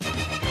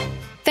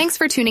Thanks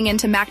for tuning in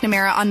to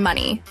McNamara on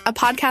Money, a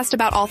podcast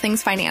about all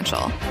things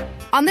financial.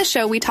 On this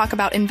show, we talk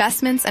about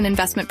investments and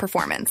investment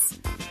performance.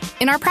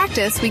 In our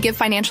practice, we give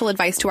financial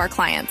advice to our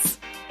clients.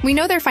 We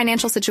know their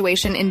financial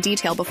situation in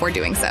detail before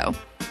doing so.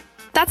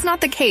 That's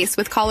not the case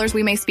with callers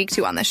we may speak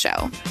to on this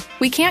show.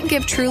 We can't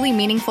give truly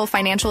meaningful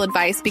financial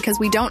advice because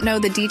we don't know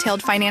the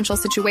detailed financial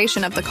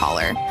situation of the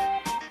caller.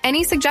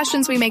 Any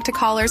suggestions we make to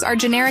callers are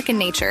generic in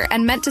nature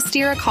and meant to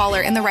steer a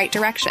caller in the right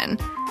direction.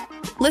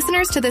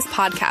 Listeners to this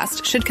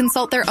podcast should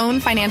consult their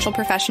own financial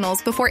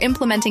professionals before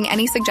implementing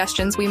any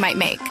suggestions we might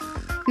make.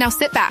 Now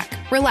sit back,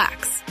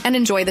 relax, and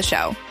enjoy the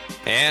show.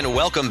 And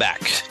welcome back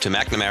to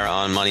McNamara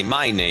on Money.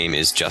 My name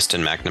is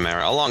Justin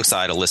McNamara,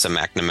 alongside Alyssa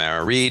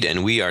McNamara-Reed,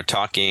 and we are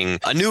talking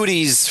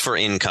annuities for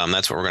income.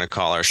 That's what we're going to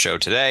call our show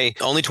today.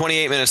 Only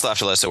 28 minutes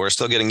left, Alyssa. We're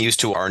still getting used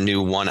to our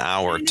new 1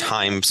 hour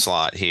time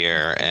slot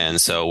here, and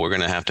so we're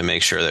going to have to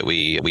make sure that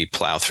we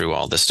plow through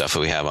all this stuff that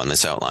we have on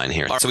this outline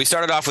here. So we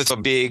started off with a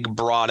big,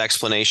 broad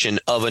explanation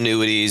of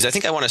annuities. I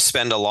think I want to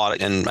spend a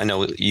lot, and I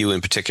know you in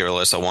particular,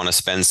 Alyssa, want to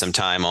spend some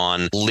time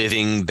on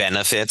living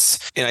benefits,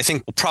 and I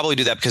think we'll probably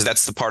do that because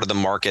that's the part of the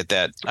market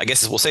that I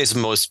guess we'll say is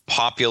most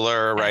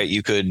popular, right?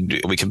 We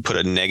could put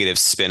a negative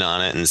spin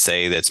on it and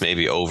say that's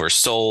maybe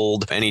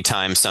oversold.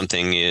 Anytime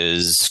something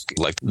is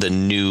like the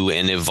new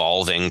and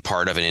evolving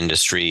part of an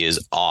industry is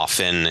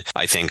often,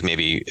 I think,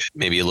 maybe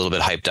a little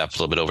bit hyped up,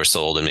 a little bit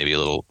oversold, and maybe a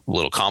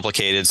little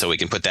complicated. So we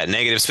can put that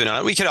negative spin on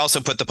it. We could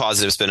also put the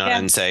positive spin on it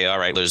and say, all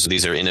right,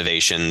 these are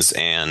innovations,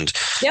 and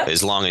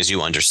as long as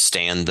you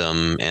understand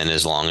them and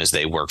as long as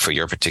they work for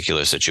your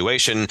particular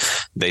situation,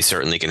 they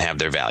certainly can have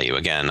their value.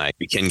 Again,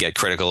 we can get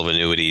critical of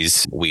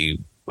annuities.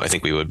 I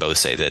think we would both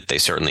say that they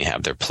certainly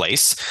have their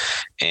place.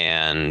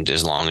 And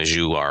as long as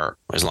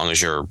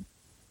you're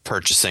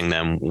purchasing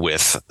them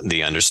with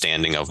the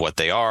understanding of what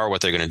they are,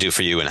 what they're going to do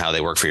for you, and how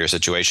they work for your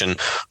situation,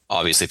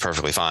 obviously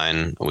perfectly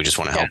fine. We just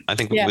want to help. I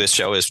think this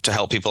show is to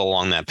help people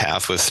along that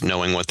path with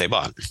knowing what they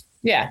bought.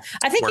 Yeah.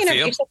 I think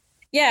innovation.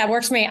 Yeah, it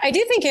works for me. I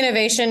do think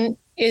innovation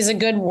is a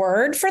good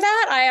word for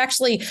that. I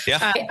actually,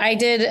 I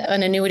did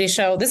an annuity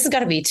show. This has got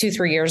to be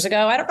 2-3 years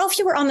ago. I don't know if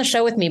you were on the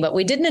show with me, but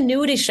we did an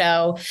annuity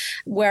show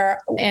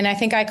and I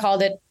think I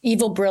called it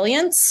Evil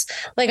Brilliance.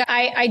 Like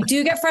I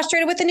do get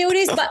frustrated with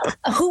annuities, but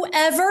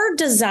whoever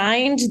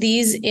designed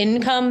these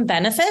income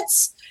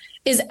benefits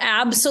is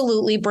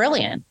absolutely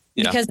brilliant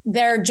because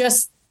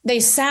they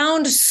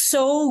sound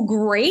so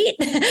great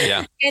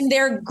and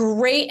they're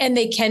great and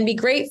they can be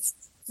great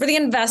for the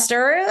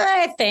investor.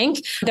 I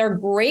think they're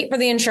great for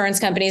the insurance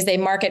companies. They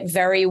market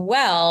very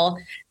well.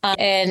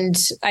 And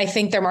I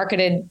think they're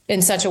marketed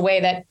in such a way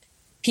that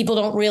people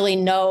don't really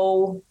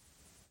know.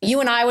 You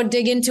and I would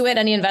dig into it.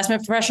 Any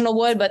investment professional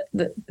would, but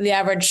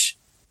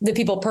the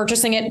people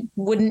purchasing it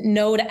wouldn't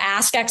know to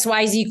ask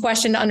XYZ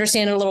question to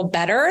understand it a little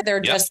better.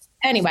 They're just,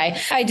 anyway,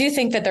 I do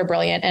think that they're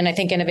brilliant. And I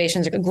think innovation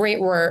is a great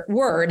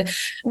word.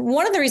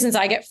 One of the reasons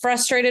I get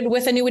frustrated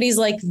with annuities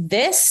like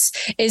this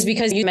is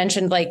because you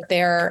mentioned like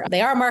they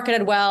are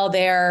marketed well.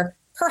 They're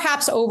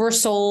perhaps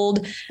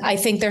oversold. I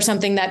think there's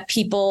something that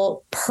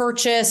people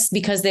purchase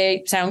because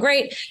they sound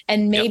great.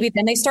 And maybe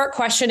then they start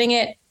questioning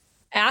it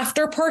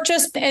after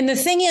purchase. And the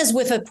thing is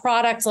with a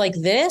product like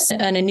this,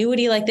 an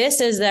annuity like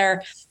this, is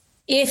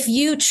if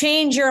you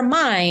change your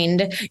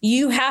mind,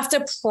 you have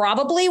to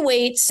probably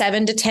wait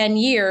 7 to 10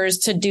 years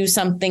to do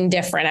something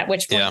different, at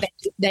which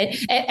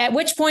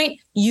point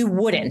you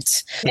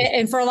wouldn't.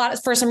 And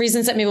for some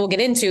reasons that maybe we'll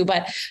get into.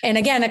 And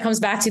again, it comes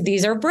back to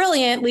these are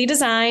brilliantly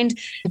designed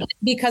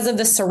because of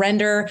the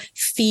surrender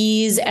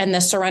fees and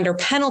the surrender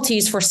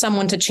penalties for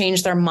someone to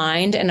change their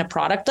mind in a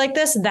product like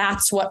this.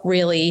 That's one of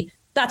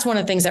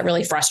the things that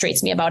really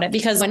frustrates me about it,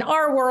 because in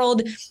our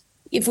world,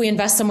 if we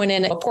invest someone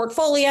in a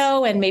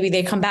portfolio and maybe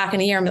they come back in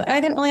a year and be like, I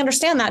didn't really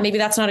understand that, maybe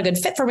that's not a good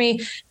fit for me,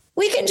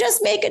 we can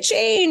just make a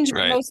change.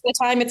 Right. Most of the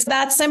time, it's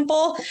that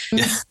simple.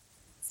 Yeah.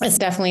 It's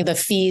definitely the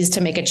fees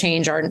to make a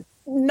change are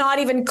not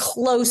even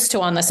close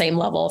to on the same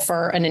level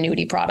for an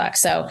annuity product.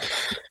 So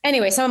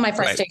anyway, some of my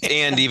frustrations. Right.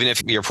 And even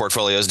if your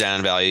portfolio is down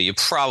in value, you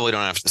probably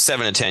don't have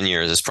 7 to 10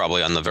 years is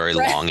probably on the very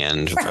long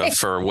end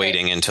for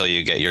waiting until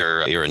you get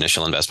your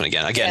initial investment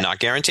again. Not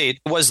guaranteed.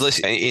 Was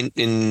listening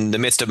in the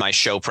midst of my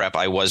show prep.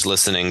 I was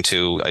listening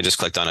to, I just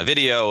clicked on a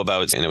video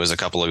about, and it was a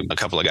couple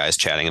of guys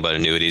chatting about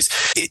annuities.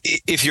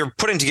 If you're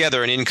putting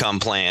together an income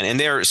plan, and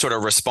their sort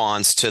of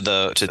response to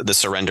the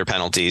surrender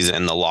penalties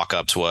and the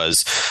lockups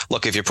was,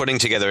 look, if you're putting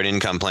together an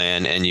income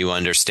plan and you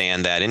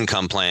understand that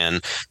income plan,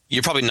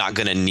 you're probably not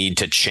going to need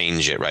to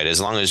change it, right? As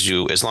long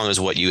as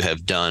what you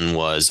have done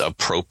was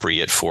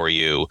appropriate for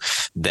you,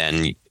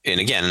 then, and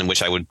again,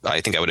 which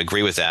I think I would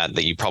agree with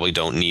that you probably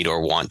don't need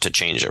or want to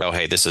change it. Oh,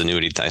 hey, this is an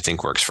annuity that I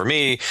think works for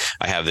me.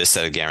 I have this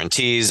set of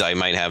guarantees. I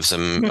might have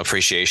some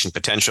appreciation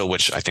potential,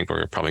 which I think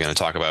we're probably going to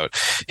talk about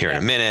here in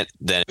a minute.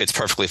 Then it's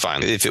perfectly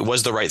fine. If it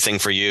was the right thing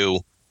for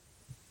you,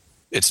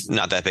 it's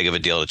not that big of a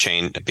deal to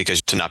change,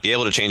 because to not be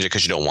able to change it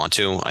because you don't want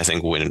to. I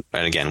think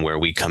where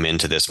we come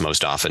into this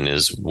most often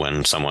is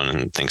when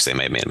someone thinks they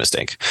may have made a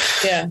mistake.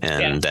 Yeah.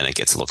 And then it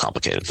gets a little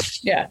complicated.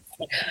 Yeah.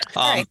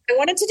 All right. I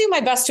wanted to do my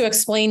best to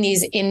explain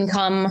these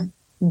income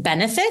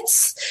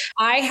benefits.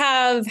 I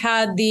have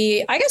had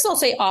I'll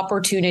say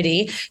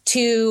opportunity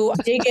to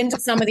dig into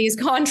some of these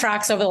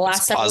contracts over the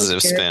last several years.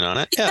 Positive spin on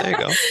it. Yeah, there you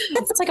go.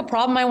 It's like a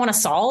problem I want to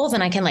solve,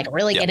 and I can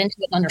really get into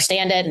it and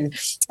understand it. And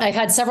I've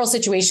had several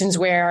situations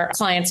where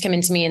clients come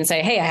into me and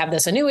say, hey, I have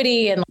this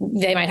annuity, and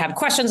they might have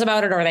questions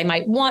about it, or they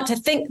might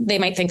think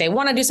they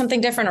want to do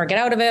something different or get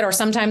out of it. Or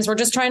sometimes we're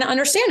just trying to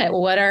understand it.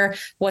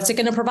 What's it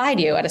going to provide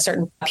you at a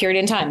certain period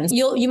in time? And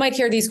you might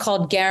hear these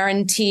called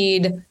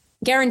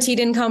guaranteed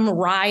income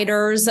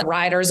riders.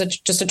 Riders are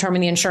just a term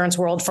in the insurance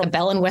world for a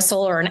bell and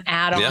whistle or an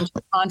add-on to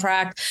the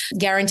contract.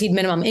 Guaranteed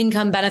minimum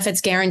income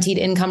benefits, guaranteed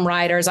income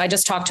riders. I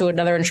just talked to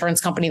another insurance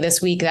company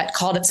this week that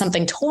called it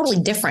something totally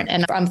different.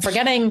 And I'm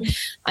forgetting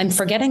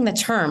the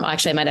term.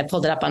 Actually, I might have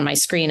pulled it up on my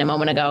screen a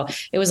moment ago.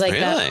 It was like,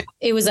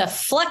 it was a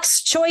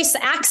flex choice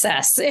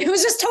access. It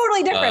was just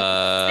totally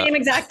different. Same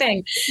exact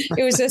thing.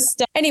 It was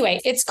just, anyway,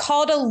 it's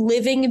called a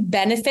living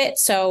benefit.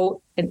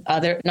 So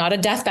not a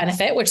death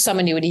benefit, which some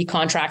annuity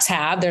contracts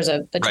have. There's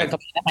a chunk of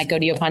that might go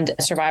to you upon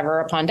survivor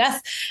upon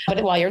death.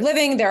 But while you're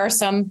living, there are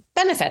some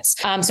benefits.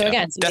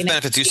 Again, death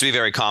benefits used to be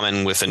very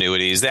common with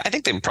annuities. I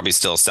think they're probably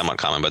still somewhat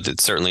common, but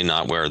it's certainly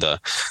not where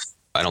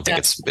I don't think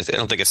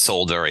it's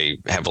sold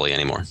very heavily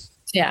anymore.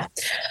 Yeah.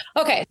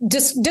 Okay.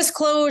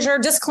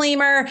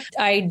 Disclaimer.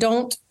 I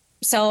don't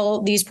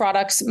sell these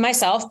products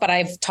myself, but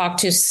I've talked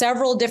to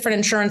several different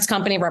insurance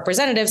company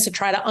representatives to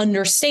try to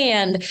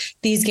understand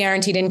these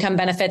guaranteed income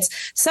benefits.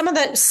 Some of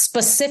the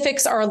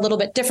specifics are a little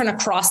bit different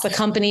across the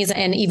companies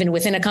and even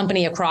within a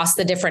company across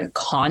the different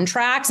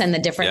contracts and the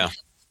different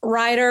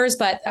riders,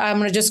 but I'm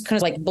going to just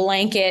kind of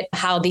blanket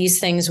how these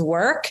things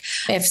work.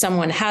 If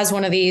someone has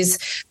one of these,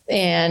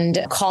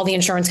 and call the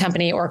insurance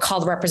company or call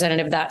the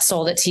representative that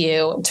sold it to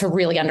you to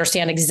really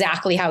understand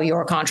exactly how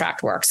your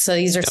contract works. So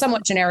these are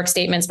somewhat generic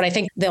statements, but I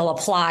think they'll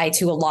apply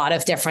to a lot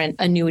of different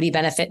annuity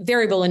benefit,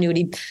 variable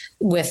annuity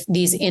with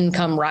these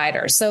income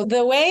riders. So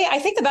I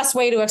think the best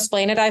way to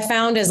explain it I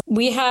found is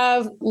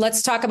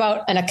let's talk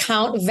about an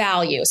account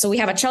value. So we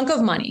have a chunk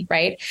of money,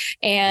 right?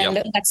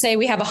 And let's say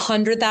we have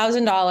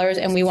 $100,000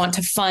 and we want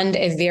to fund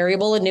a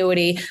variable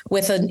annuity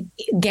with a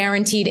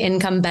guaranteed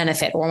income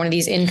benefit or one of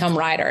these income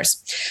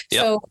riders.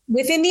 So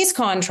within these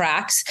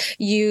contracts,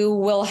 you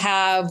will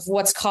have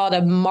what's called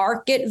a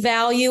market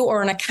value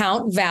or an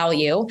account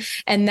value.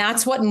 And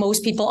that's what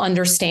most people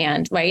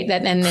understand, right?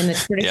 And in the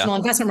traditional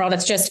investment world,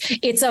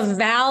 it's a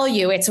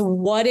value. It's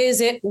what is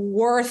it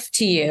worth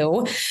to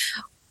you?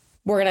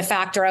 We're going to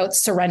factor out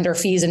surrender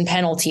fees and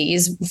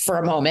penalties for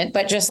a moment,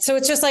 but it's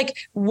just like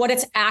what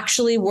it's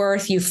actually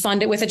worth. You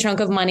fund it with a chunk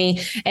of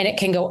money and it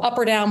can go up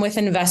or down with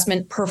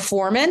investment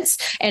performance.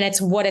 And it's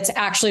what it's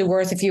actually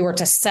worth if you were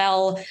to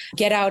sell,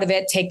 get out of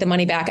it, take the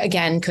money back.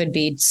 Again, could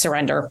be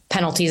surrender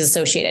penalties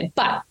associated,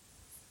 but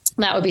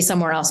that would be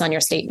somewhere else on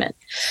your statement.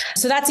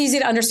 So that's easy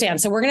to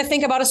understand. So we're going to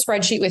think about a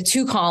spreadsheet with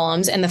two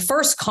columns. And the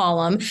first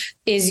column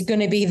is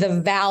going to be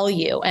the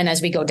value. And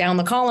as we go down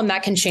the column,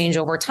 that can change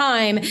over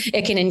time.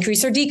 It can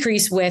increase or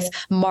decrease with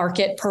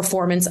market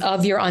performance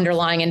of your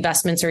underlying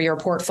investments or your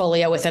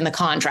portfolio within the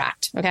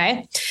contract.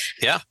 Okay.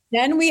 Yeah.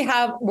 Then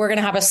we're going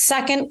to have a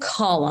second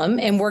column,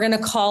 and we're going to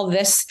call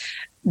this,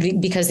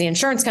 because the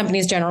insurance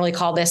companies generally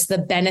call this the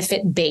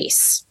benefit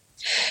base.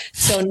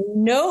 So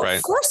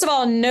first of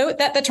all, note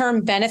that the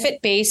term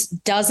benefit base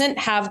doesn't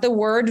have the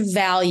word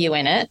value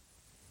in it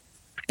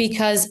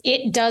because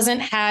it doesn't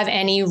have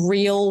any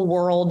real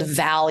world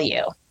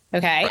value.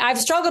 Okay. I've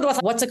struggled with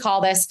what to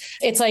call this.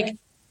 It's like,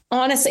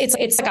 honestly,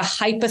 it's like a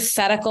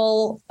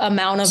hypothetical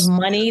amount of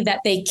money that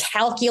they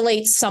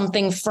calculate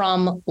something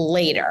from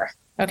later.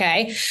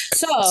 Okay.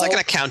 So it's like an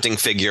accounting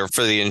figure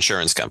for the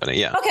insurance company.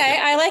 Yeah. Okay.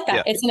 I like that.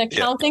 Yeah. It's an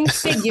accounting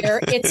figure.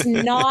 It's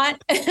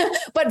not,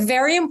 but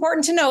very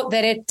important to note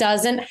that it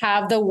doesn't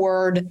have the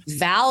word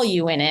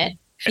value in it,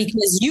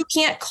 because you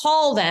can't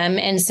call them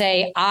and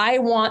say, I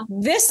want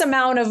this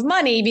amount of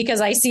money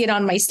because I see it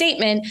on my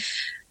statement.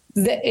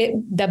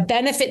 The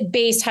benefit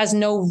base has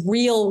no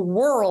real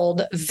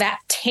world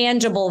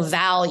tangible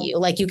value.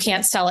 Like you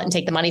can't sell it and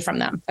take the money from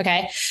them.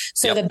 Okay.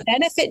 So the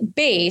benefit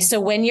base. So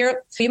when you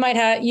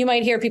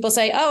might hear people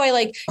say, oh,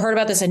 I heard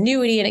about this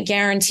annuity and it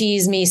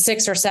guarantees me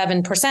 6 or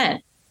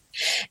 7%.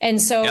 And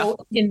so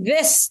in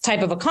this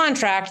type of a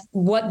contract,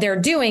 what they're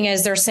doing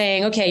is they're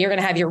saying, okay, you're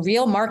going to have your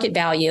real market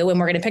value and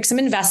we're going to pick some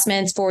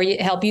investments for you,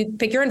 help you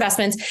pick your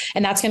investments.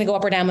 And that's going to go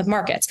up or down with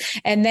markets.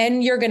 And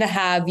then you're going to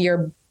have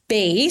your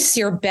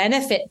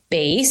benefit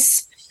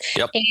base.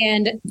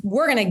 And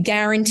we're going to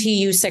guarantee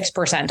you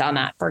 6% on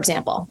that, for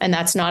example. And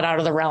that's not out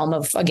of the realm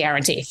of a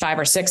guarantee, 5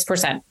 or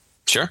 6%.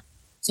 Sure.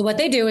 So what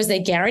they do is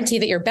they guarantee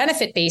that your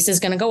benefit base is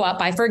going to go up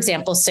by, for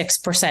example,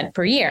 6%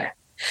 per year.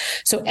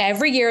 So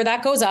every year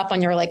that goes up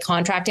on your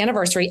contract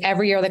anniversary,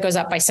 every year that goes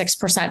up by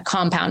 6%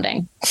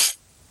 compounding.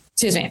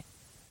 Excuse me.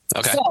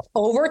 Okay. So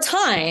over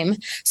time,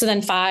 so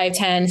then 5,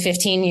 10,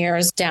 15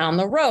 years down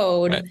the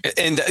road. Right.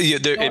 And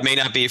it may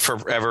not be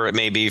forever. It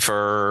may be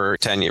for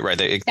 10 years, right?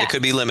 It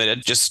could be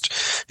limited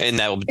and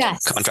that will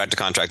contract to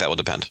contract. That will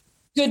depend.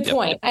 Good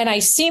point. And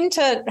I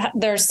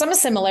there's some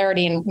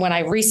similarity in when I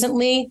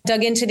recently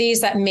dug into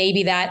these, that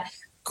maybe that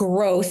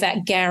growth,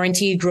 that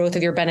guaranteed growth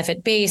of your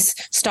benefit base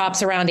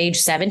stops around age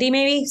 70,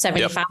 maybe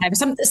 75,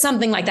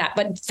 something like that.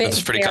 But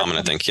that's pretty common,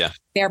 I think. Yeah.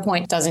 Fair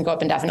point. Doesn't go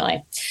up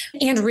indefinitely.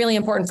 And really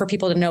important for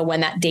people to know when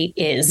that date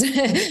is,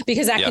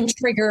 because that can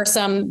trigger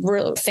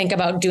think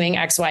about doing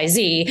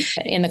XYZ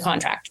in the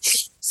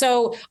contract.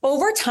 So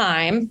over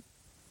time,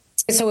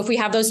 so if we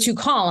have those two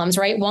columns,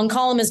 right, one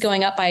column is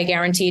going up by a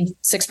guaranteed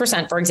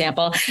 6%, for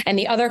example, and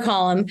the other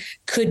column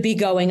could be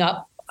going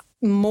up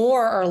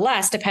more or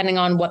less depending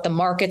on what the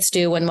markets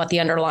do and what the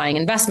underlying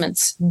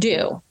investments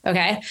do.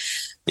 Okay.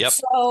 Yep.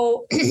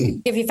 So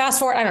if you fast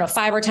forward,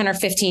 5 or 10 or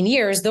 15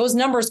 years, those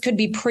numbers could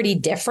be pretty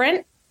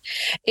different.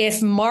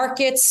 If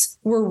markets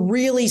were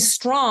really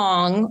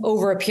strong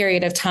over a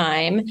period of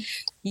time,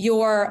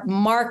 your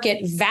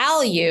market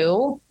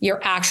value, your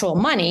actual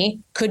money,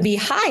 could be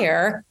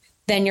higher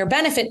than your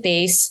benefit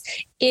base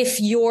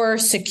if your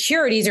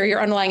securities or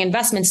your underlying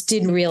investments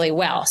did really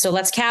well. So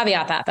let's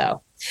caveat that,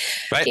 though.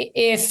 Right.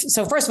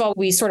 So first of all,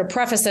 we sort of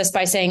preface this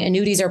by saying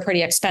annuities are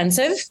pretty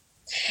expensive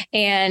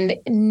and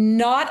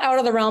not out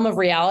of the realm of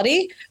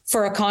reality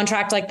for a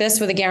contract like this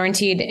with a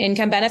guaranteed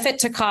income benefit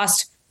to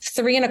cost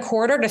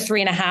 3.25% to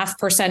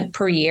 3.5%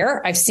 per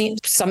year. I've seen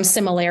some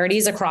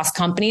similarities across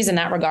companies in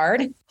that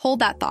regard. Hold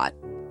that thought.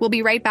 We'll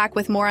be right back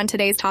with more on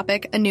today's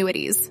topic,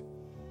 annuities.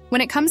 When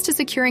it comes to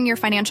securing your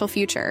financial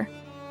future,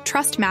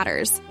 trust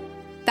matters.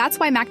 That's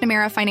why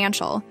McNamara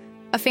Financial,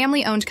 a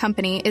family-owned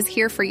company, is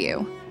here for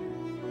you.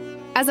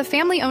 As a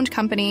family-owned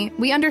company,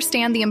 we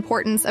understand the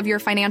importance of your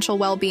financial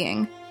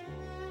well-being.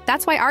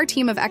 That's why our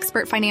team of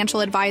expert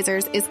financial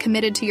advisors is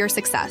committed to your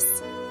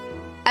success.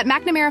 At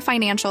McNamara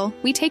Financial,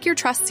 we take your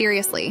trust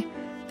seriously.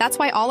 That's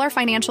why all our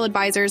financial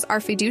advisors are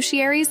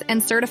fiduciaries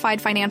and certified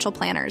financial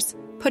planners,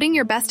 putting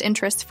your best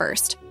interests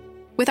first.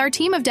 With our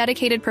team of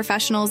dedicated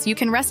professionals, you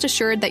can rest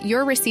assured that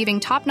you're receiving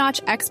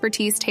top-notch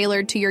expertise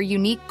tailored to your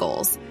unique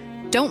goals.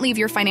 Don't leave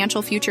your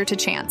financial future to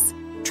chance.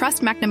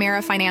 Trust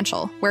McNamara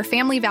Financial, where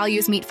family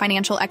values meet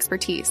financial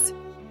expertise.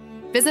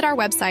 Visit our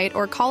website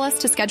or call us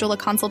to schedule a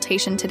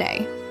consultation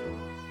today.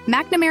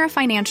 McNamara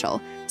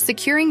Financial,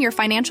 securing your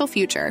financial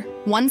future,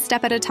 one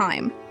step at a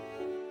time.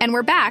 And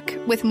we're back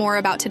with more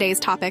about today's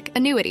topic,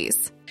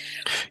 annuities.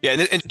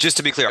 Yeah, and just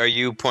to be clear, are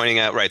you pointing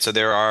out, right, so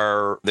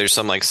there's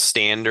some like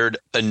standard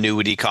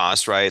annuity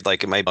cost, right?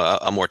 Like it might be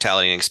a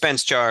mortality and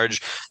expense charge.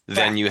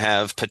 Then you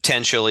have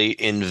potentially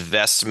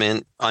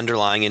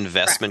underlying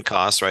investment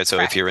costs, right? So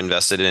if you're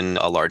invested in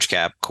a large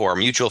cap core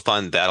mutual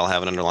fund, that'll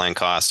have an underlying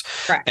cost.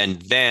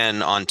 And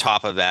then on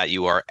top of that,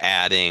 you are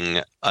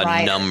adding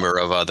a number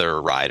of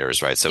other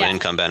riders, right? So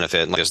income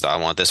benefit, just I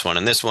want this one,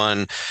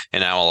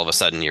 and now all of a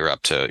sudden you're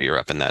up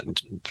in that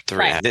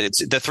 3. It's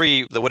the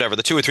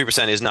 2 or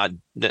 3% is not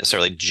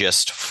necessarily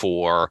just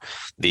for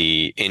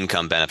the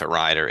income benefit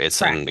rider.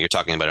 It's you're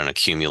talking about an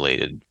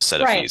accumulated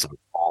set of fees.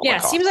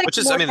 Seems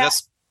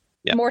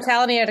like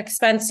mortality at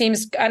expense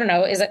seems, I don't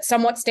know, is it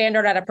somewhat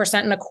standard at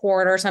 1.25%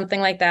 or something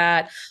like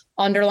that?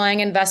 Underlying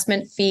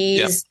investment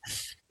fees,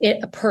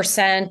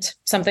 1%,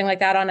 something like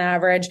that on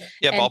average.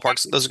 Yeah,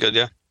 ballparks. Those are good.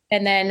 Yeah.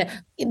 And then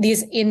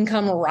these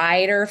income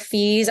rider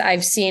fees,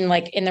 I've seen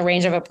like in the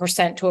range of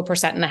 1% to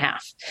 1.5%.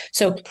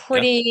 So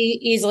pretty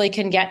easily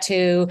can get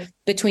to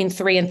between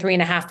 3 and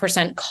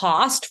 3.5%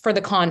 cost for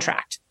the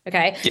contract.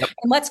 Okay. Yep.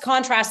 And let's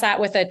contrast that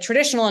with a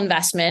traditional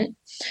investment,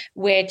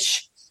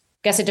 which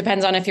I guess it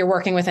depends on if you're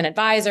working with an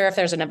advisor, if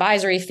there's an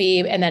advisory fee,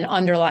 and then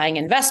underlying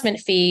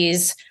investment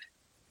fees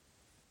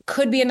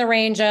could be in the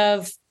range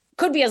of,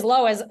 could be as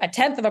low as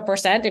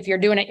 0.1% if you're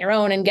doing it your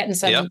own and getting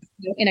some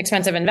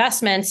inexpensive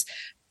investments.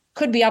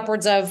 Could be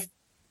upwards of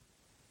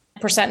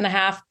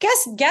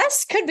 1.5%.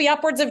 Guess could be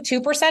upwards of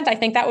 2%. I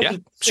think that would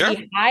be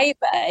pretty high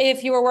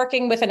if you were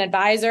working with an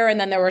advisor and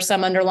then there were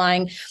some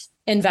underlying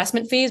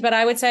investment fees. But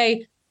I would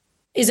say,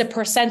 is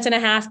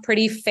 1.5%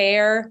 pretty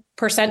fair?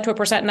 1% to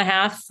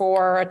 1.5%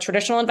 for a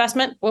traditional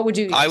investment? What would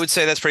you use? I would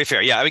say that's pretty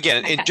fair. Yeah.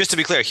 Again, just to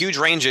be clear, huge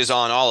ranges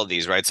on all of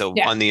these, right? So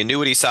on the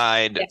annuity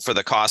side, for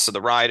the cost of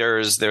the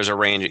riders, there's a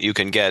range that you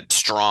can get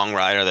strong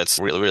rider that's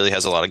really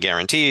has a lot of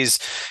guarantees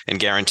and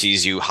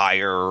guarantees you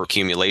higher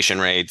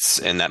accumulation rates,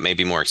 and that may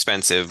be more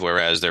expensive.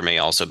 Whereas there may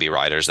also be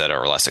riders that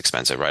are less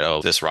expensive, right?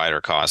 Oh, this rider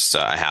costs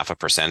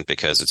 0.5%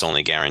 because it's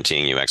only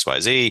guaranteeing you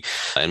XYZ,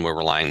 and we're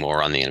relying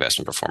more on the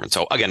investment performance.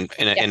 So again,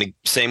 and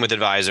same with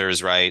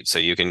advisors, right? So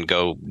you can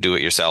go do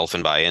it yourself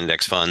and buy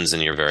index funds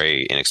and you're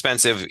very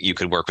inexpensive. You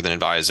could work with an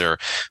advisor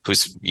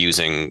who's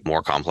using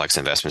more complex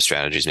investment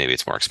strategies. Maybe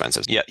it's more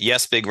expensive. Yeah.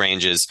 Yes. Big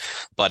ranges,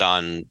 but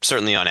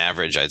certainly on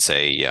average, I'd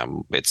say,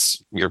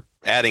 you're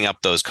adding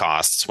up those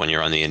costs when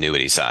you're on the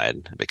annuity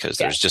side because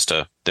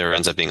there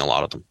ends up being a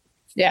lot of them.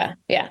 Yeah.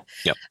 Yeah.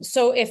 Yep.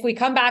 So if we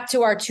come back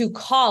to our two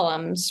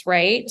columns,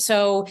 right?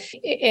 So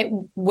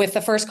with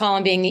the first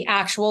column being the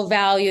actual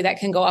value that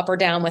can go up or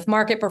down with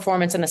market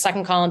performance, and the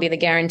second column be the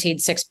guaranteed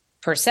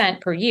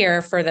 6% per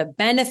year for the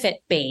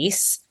benefit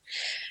base,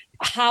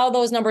 how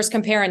those numbers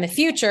compare in the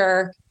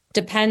future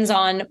depends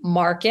on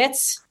market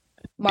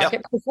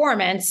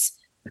performance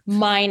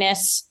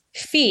minus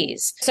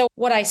fees. So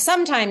what I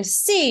sometimes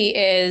see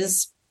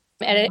is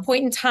at a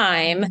point in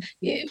time,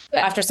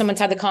 after someone's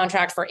had the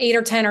contract for 8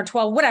 or 10 or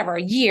 12, whatever,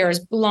 years,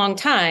 long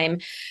time,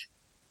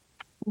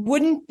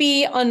 wouldn't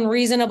be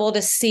unreasonable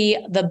to see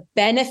the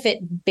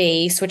benefit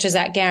base, which is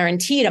that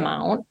guaranteed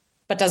amount,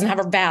 but doesn't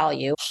have a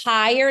value,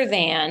 higher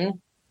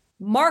than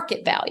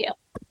market value.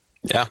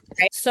 Yeah.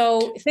 Right?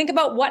 So think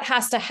about what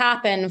has to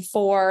happen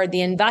for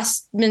the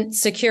investment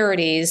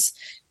securities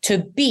to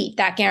beat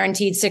that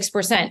guaranteed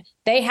 6%.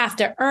 They have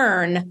to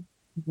earn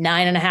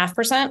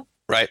 9.5%.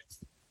 Right.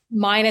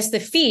 Minus the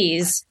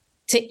fees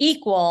to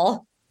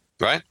equal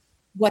right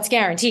what's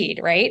guaranteed,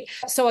 right?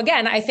 So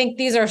again, I think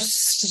these are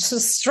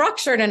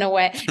structured in a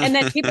way. And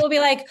then people will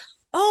be like,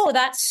 oh,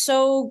 that's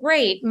so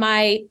great.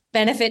 My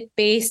benefit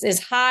base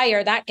is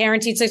higher. That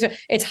guaranteed 6%,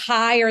 it's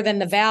higher than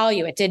the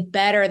value. It did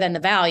better than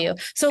the value.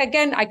 So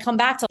again, I come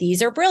back to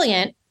these are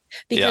brilliant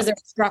because they're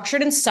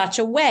structured in such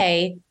a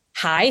way,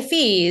 high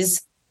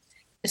fees.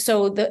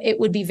 So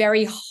it would be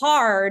very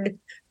hard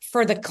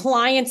for the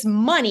client's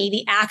money,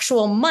 the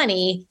actual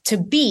money, to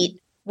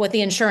beat what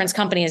the insurance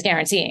company is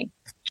guaranteeing.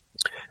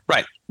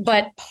 Right.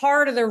 But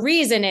part of the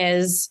reason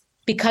is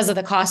because of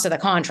the cost of the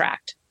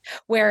contract.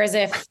 Whereas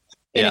if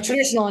in a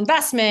traditional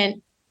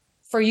investment,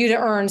 for you to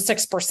earn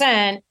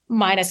 6%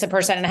 minus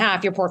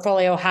 1.5%, your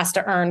portfolio has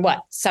to earn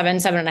what?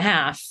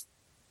 7.5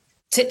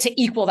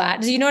 to equal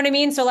that. Do you know what I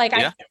mean? So part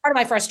of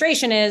my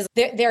frustration is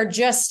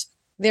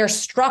they're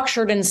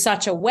structured in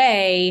such a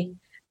way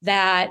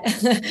that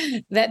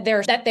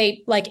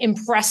they like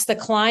impress the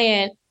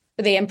client,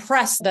 they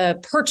impress the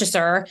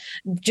purchaser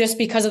just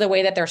because of the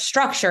way that they're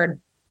structured.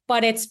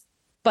 But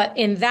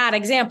in that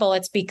example,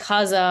 it's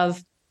because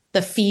of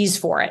the fees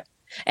for it,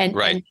 and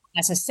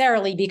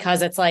necessarily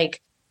because it's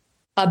like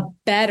a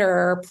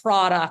better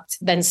product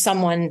than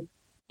someone,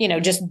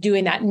 just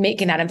doing that,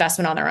 making that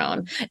investment on their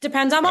own.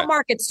 Depends on what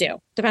markets do.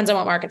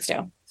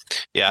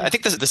 Yeah, I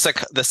think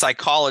the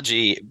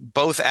psychology,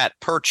 both at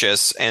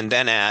purchase and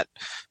then at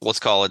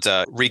let's call it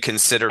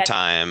reconsider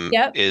time,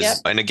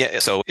 and again,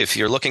 so if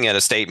you're looking at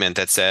a statement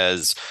that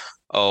says,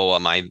 oh,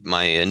 my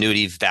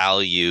annuity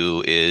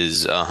value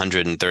is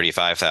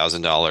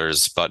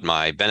 $135,000, but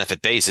my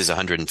benefit base is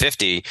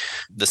 $150,000.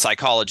 The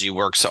psychology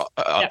works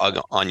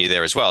on you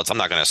there as well. I'm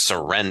not going to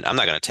surrender. I'm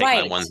not going to take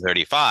my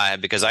 $135,000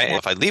 because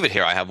if I leave it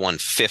here, I have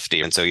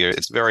 $150,000, and so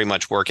it's very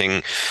much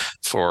working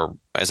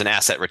as an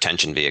asset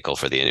retention vehicle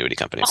for the annuity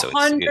company. So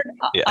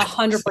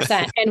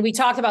 100%. And we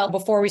talked about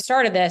before we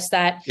started this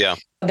that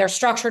they're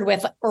structured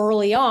with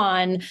early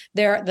on,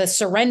 the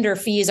surrender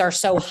fees are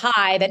so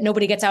high that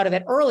nobody gets out of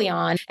it early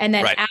on. And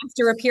then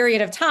after a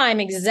period of time,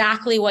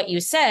 exactly what you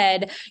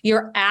said,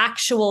 your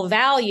actual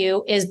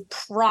value is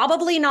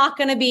probably not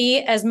going to be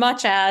as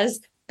much as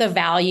the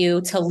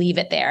value to leave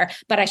it there.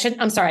 But I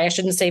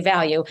shouldn't say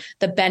value,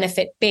 the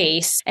benefit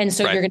base. And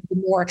so you're going to be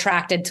more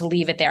attracted to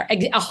leave it there.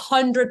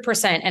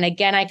 100%. And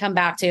again, I come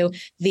back to,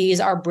 these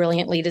are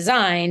brilliantly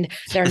designed.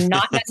 They're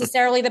not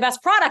necessarily the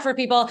best product for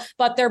people,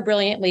 but they're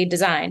brilliantly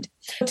designed.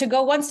 To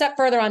go one step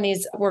further on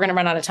these, we're going to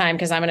run out of time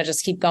because I'm going to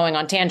just keep going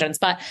on tangents,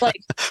 but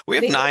we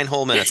have 9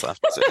 whole minutes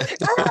left.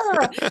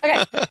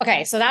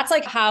 Okay. So that's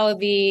like how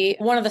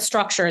one of the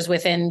structures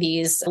within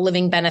these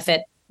living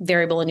benefit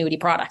variable annuity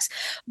products.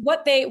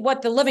 What the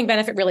living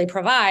benefit really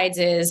provides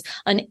is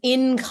an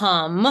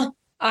income.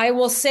 I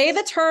will say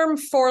the term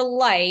for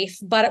life,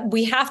 but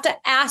we have to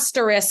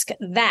asterisk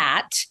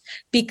that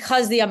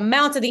because the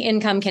amount of the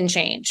income can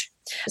change.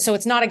 So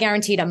it's not a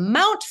guaranteed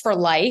amount for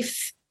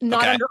life,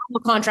 not under all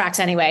contracts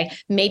anyway.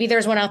 Maybe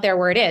there's one out there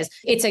where it is.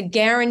 It's a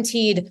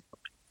guaranteed,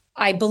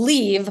 I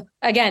believe,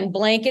 again,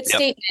 blanket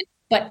statement,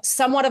 but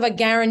somewhat of a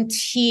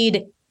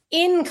guaranteed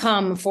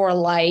income for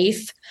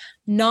life.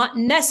 Not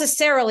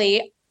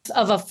necessarily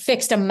of a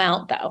fixed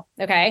amount, though.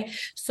 Okay.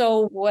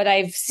 So what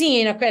I've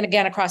seen,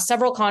 again, across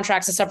several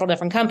contracts of several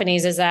different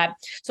companies is that,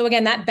 so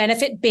again, that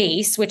benefit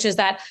base, which is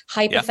that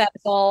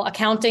hypothetical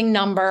accounting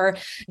number,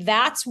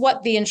 that's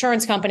what the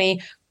insurance company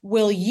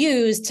will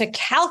use to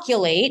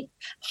calculate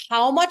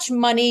how much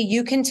money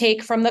you can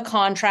take from the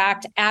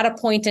contract at a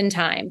point in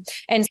time.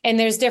 And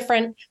there's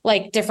different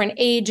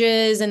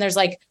ages, and there's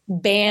like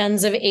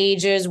bands of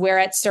ages where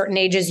at certain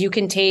ages you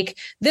can take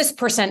this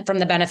percent from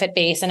the benefit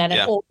base. And at an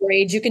older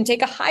age, you can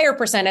take a higher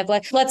percent of,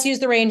 let's use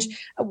the range,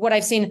 what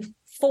I've seen,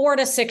 4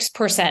 to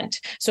 6%.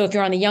 So if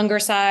you're on the younger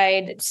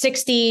side,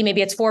 60,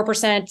 maybe it's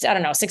 4%. I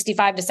don't know,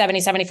 65 to 70,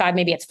 75,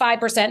 maybe it's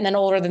 5%. And then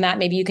older than that,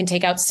 maybe you can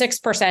take out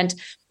 6%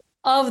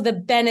 of the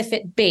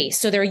benefit base.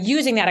 So they're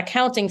using that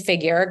accounting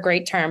figure,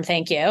 great term,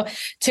 thank you,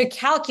 to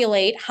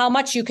calculate how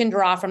much you can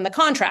draw from the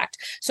contract.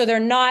 So they're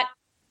not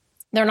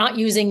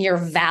using your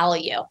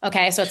value.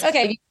 Okay. So it's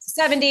okay.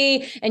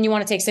 70 and you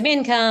want to take some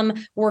income,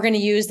 we're going to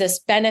use this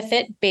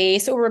benefit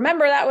base. So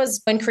remember that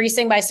was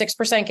increasing by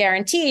 6%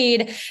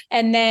 guaranteed.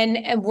 And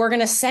then we're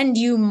going to send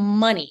you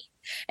money.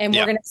 And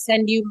we're going to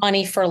send you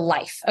money for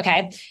life.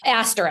 Okay.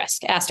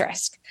 Asterisk.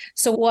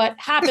 So what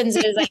happens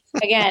is,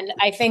 again,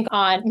 I think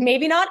on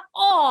maybe not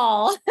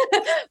all,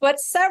 but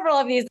several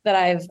of these that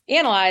I've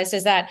analyzed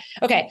is that,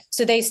 okay,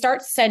 so they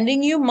start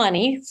sending you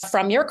money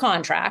from your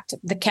contract,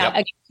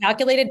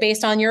 calculated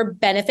based on your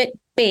benefit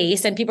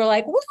base. And people are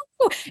like, woo,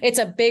 it's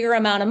a bigger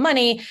amount of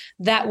money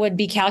that would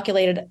be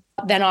calculated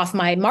than off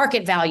my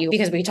market value,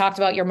 because we talked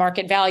about your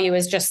market value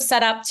is just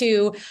set up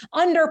to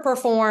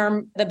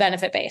underperform the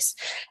benefit base.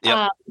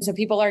 So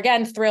people are,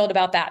 again, thrilled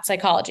about that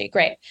psychology.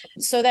 Great.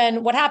 So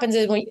then what happens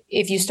is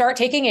if you start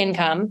taking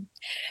income,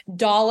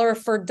 dollar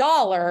for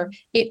dollar,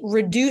 it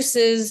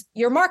reduces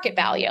your market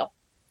value.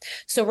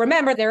 So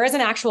remember, there is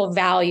an actual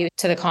value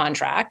to the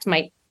contract.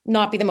 Might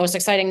not be the most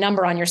exciting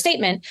number on your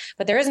statement,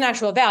 but there is an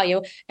actual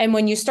value. And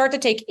when you start to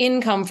take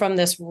income from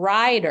this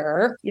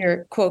rider,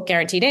 your quote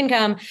guaranteed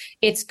income,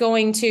 it's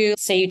going to,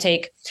 say you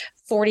take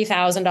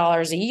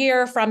 $40,000 a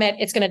year from it,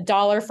 it's going to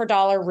dollar for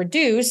dollar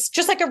reduce,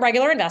 just like a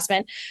regular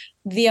investment,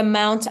 the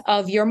amount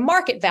of your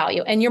market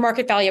value. And your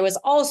market value is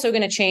also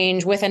going to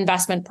change with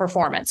investment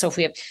performance. So if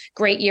we have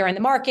great year in the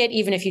market,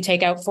 even if you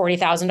take out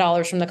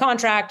 $40,000 from the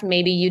contract,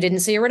 maybe you didn't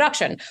see a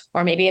reduction,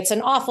 or maybe it's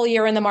an awful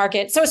year in the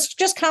market. So it's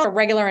just kind of a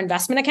regular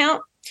investment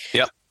account.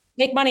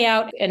 Take money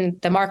out and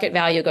the market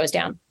value goes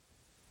down.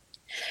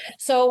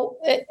 So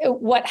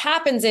what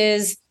happens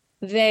is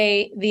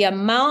they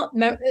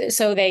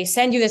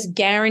send you this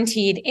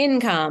guaranteed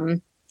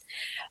income,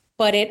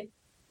 but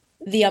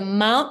the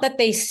amount that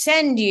they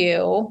send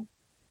you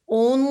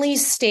only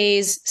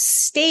stays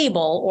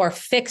stable or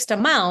fixed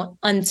amount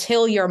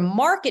until your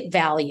market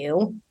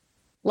value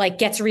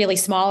gets really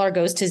small or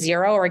goes to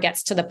zero, or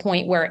gets to the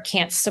point where it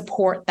can't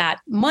support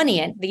that money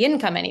and the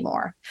income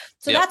anymore.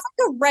 So that's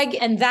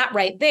like and that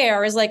right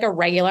there is like a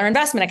regular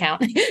investment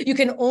account. You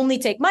can only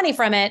take money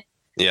from it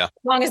as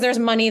long as there's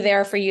money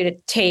there for you to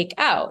take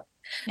out.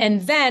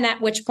 And then at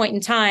which point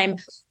in time,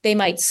 they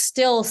might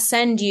still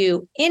send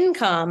you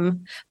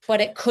income,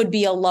 but it could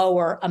be a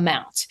lower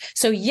amount.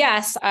 So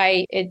yes,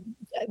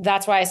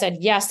 that's why I said,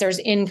 yes, there's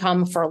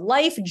income for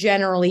life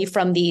generally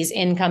from these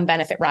income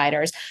benefit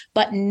riders,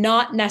 but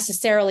not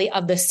necessarily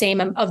of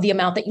the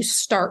amount that you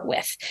start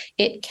with.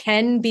 It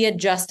can be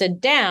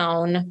adjusted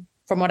down,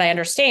 from what I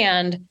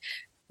understand,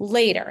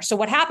 later. So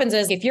what happens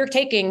is if you're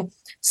taking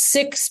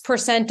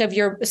 6% of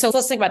your, so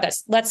let's think about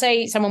this. Let's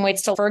say someone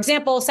waits till, for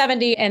example,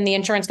 70, and the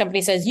insurance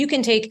company says you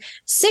can take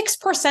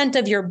 6%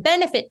 of your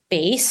benefit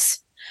base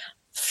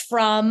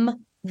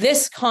from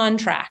this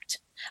contract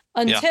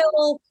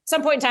until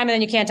some point in time, and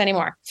then you can't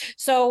anymore.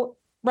 So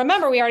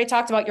remember, we already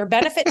talked about your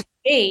benefit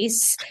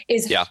base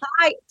is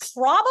high,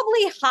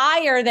 probably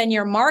higher than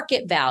your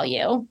market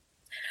value.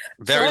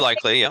 Very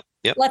likely.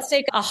 Let's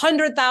take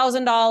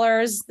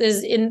 $100,000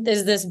 is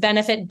this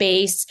benefit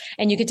base,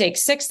 and you could take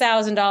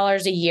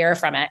 $6,000 a year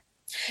from it.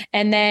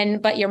 And then,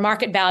 but your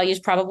market value is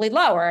probably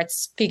lower.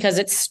 It's because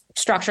it's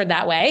structured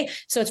that way.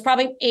 So it's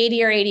probably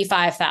 80 or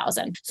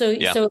 85,000. So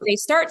they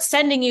start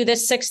sending you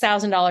this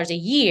 $6,000 a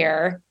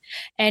year,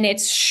 and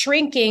it's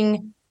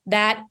shrinking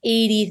that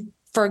 80,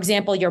 for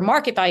example, your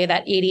market value,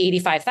 that 80,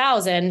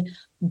 85,000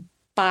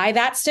 by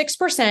that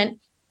 6%,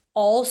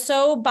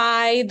 also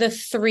by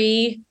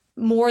the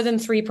more than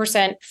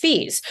 3%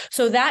 fees.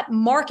 So that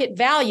market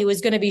value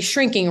is going to be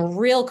shrinking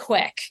real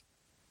quick.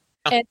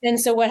 And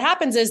so what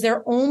happens is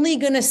they're only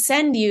going to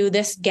send you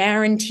this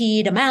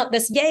guaranteed amount,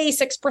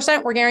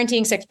 6%, we're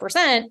guaranteeing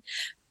 6%.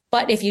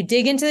 But if you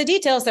dig into the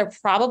details, they're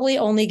probably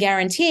only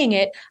guaranteeing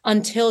it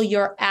until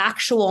your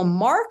actual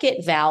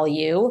market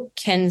value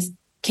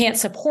can't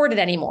support it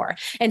anymore.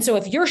 And so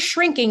if you're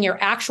shrinking your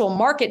actual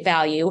market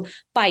value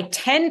by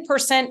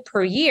 10%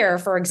 per year,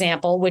 for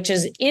example, which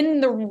is in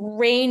the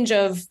range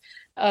of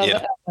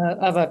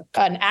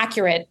an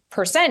accurate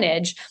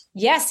percentage,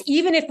 yes,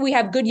 even if we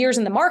have good years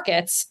in the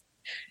markets,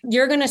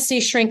 you're going to see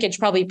shrinkage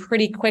probably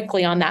pretty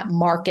quickly on that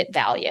market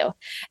value.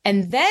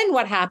 And then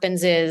what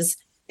happens is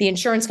the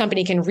insurance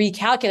company can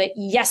recalculate,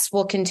 yes,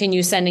 we'll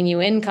continue sending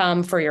you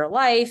income for your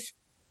life.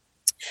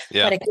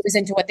 But it goes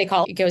into what they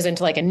call, it goes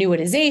into like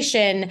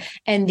annuitization,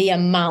 and the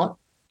amount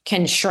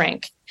can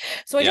shrink.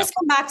 So I just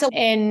come back to,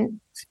 and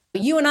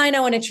you and I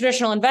know in a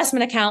traditional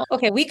investment account,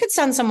 okay, we could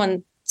send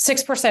someone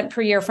 6%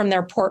 per year from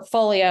their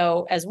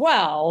portfolio as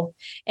well.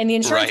 And the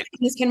insurance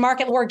companies can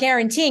market, we're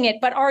guaranteeing it,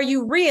 but are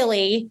you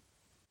really,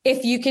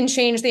 if you can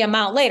change the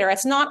amount later?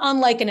 It's not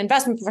unlike an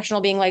investment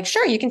professional being like,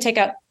 sure, you can take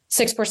out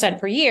 6%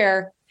 per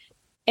year.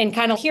 And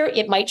kind of here,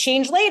 it might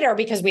change later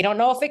because we don't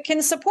know if it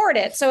can support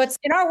it. So it's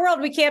in our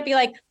world, we can't be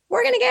like,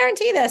 we're going to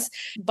guarantee this,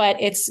 but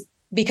it's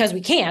because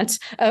we can't,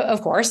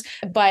 of course,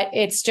 but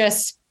it's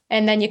just,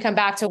 and then you come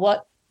back to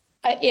what,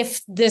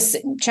 if this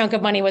chunk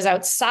of money was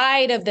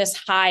outside of this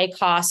high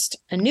cost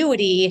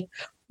annuity,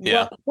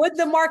 what would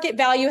the market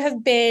value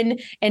have been?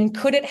 And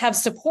could it have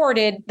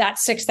supported that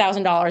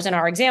 $6,000 in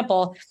our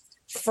example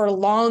for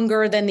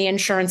longer than the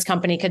insurance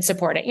company could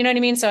support it. You know what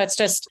I mean? So it's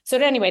just, so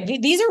anyway,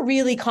 these are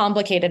really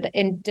complicated.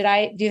 And do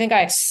you think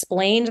I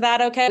explained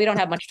that okay? We don't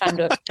have much time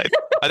to.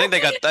 they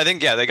got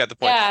the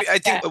point. Yeah, I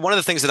think one of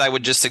the things that I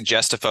would just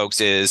suggest to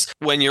folks is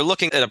when you're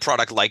looking at a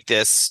product like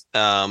this,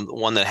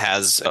 one that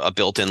has a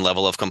built-in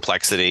level of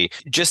complexity,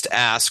 just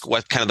ask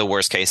what kind of the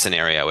worst case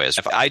scenario is.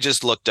 If I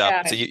just looked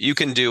up, so you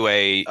can do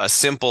a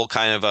simple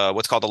kind of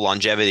what's called a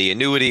longevity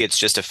annuity. It's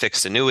just a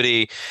fixed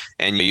annuity,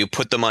 and you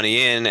put the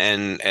money in,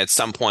 and at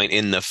some point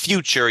in the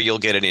future, you'll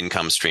get an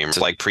income stream. It's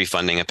like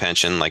pre-funding a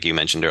pension, like you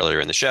mentioned earlier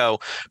in the show,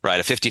 right?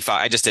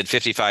 I just did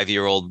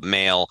 55-year-old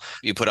male.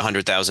 You put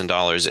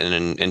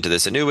 $100,000 into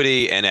this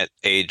annuity, and at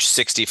age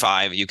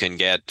 65, you can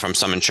get from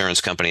some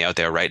insurance company out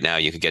there right now,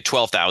 you could get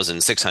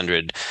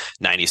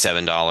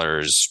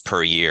 $12,697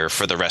 per year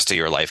for the rest of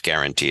your life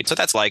guaranteed. So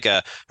that's like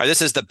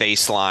this is the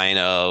baseline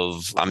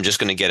of, I'm just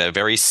going to get a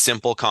very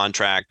simple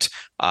contract.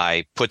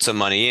 I put some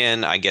money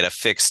in, I get a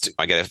fixed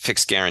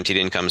guaranteed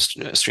income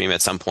stream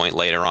at some point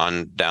later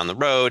on down the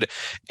road.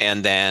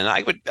 And then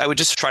I would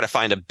just try to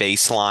find a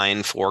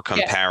baseline for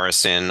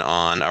comparison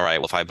on, all right,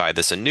 well, if I buy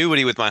this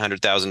annuity with my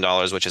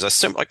 $100,000, which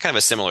is kind of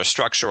a similar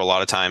structure, a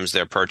lot of times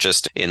they're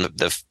purchased in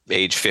the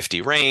age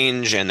 50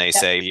 range, and they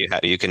say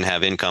you can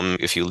have income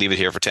if you leave it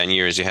here for 10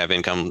 years, you have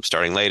income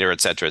starting later,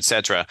 et cetera, et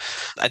cetera.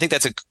 I think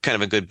that's a kind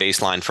of a good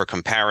baseline for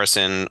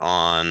comparison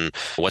on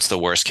what's the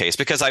worst case,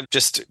 because I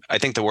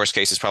think the worst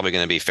case is probably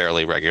going to be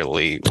fairly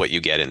regularly what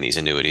you get in these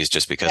annuities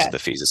just because of the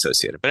fees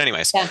associated. But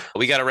anyways,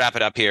 we got to wrap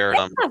it up here.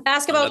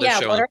 Ask about,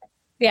 ask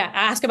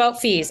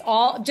about fees.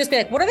 Just be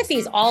like, what are the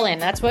fees all in?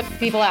 That's what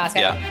people ask.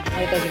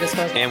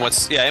 And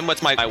what's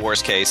my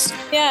worst case?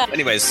 Yeah.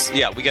 Anyways,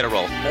 we got to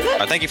roll.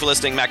 Thank you for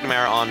listening,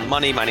 McNamara on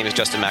Money. My name is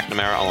Justin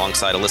McNamara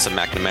alongside Alyssa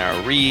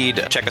McNamara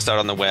Reed. Check us out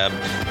on the web,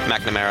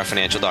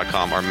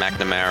 McNamaraFinancial.com or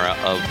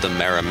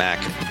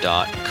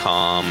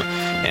McNamaraofthemerrimack.com.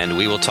 And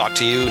we will talk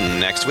to you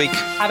next week.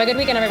 Have a good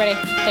weekend, everybody.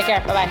 Take care.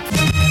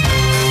 Bye-bye.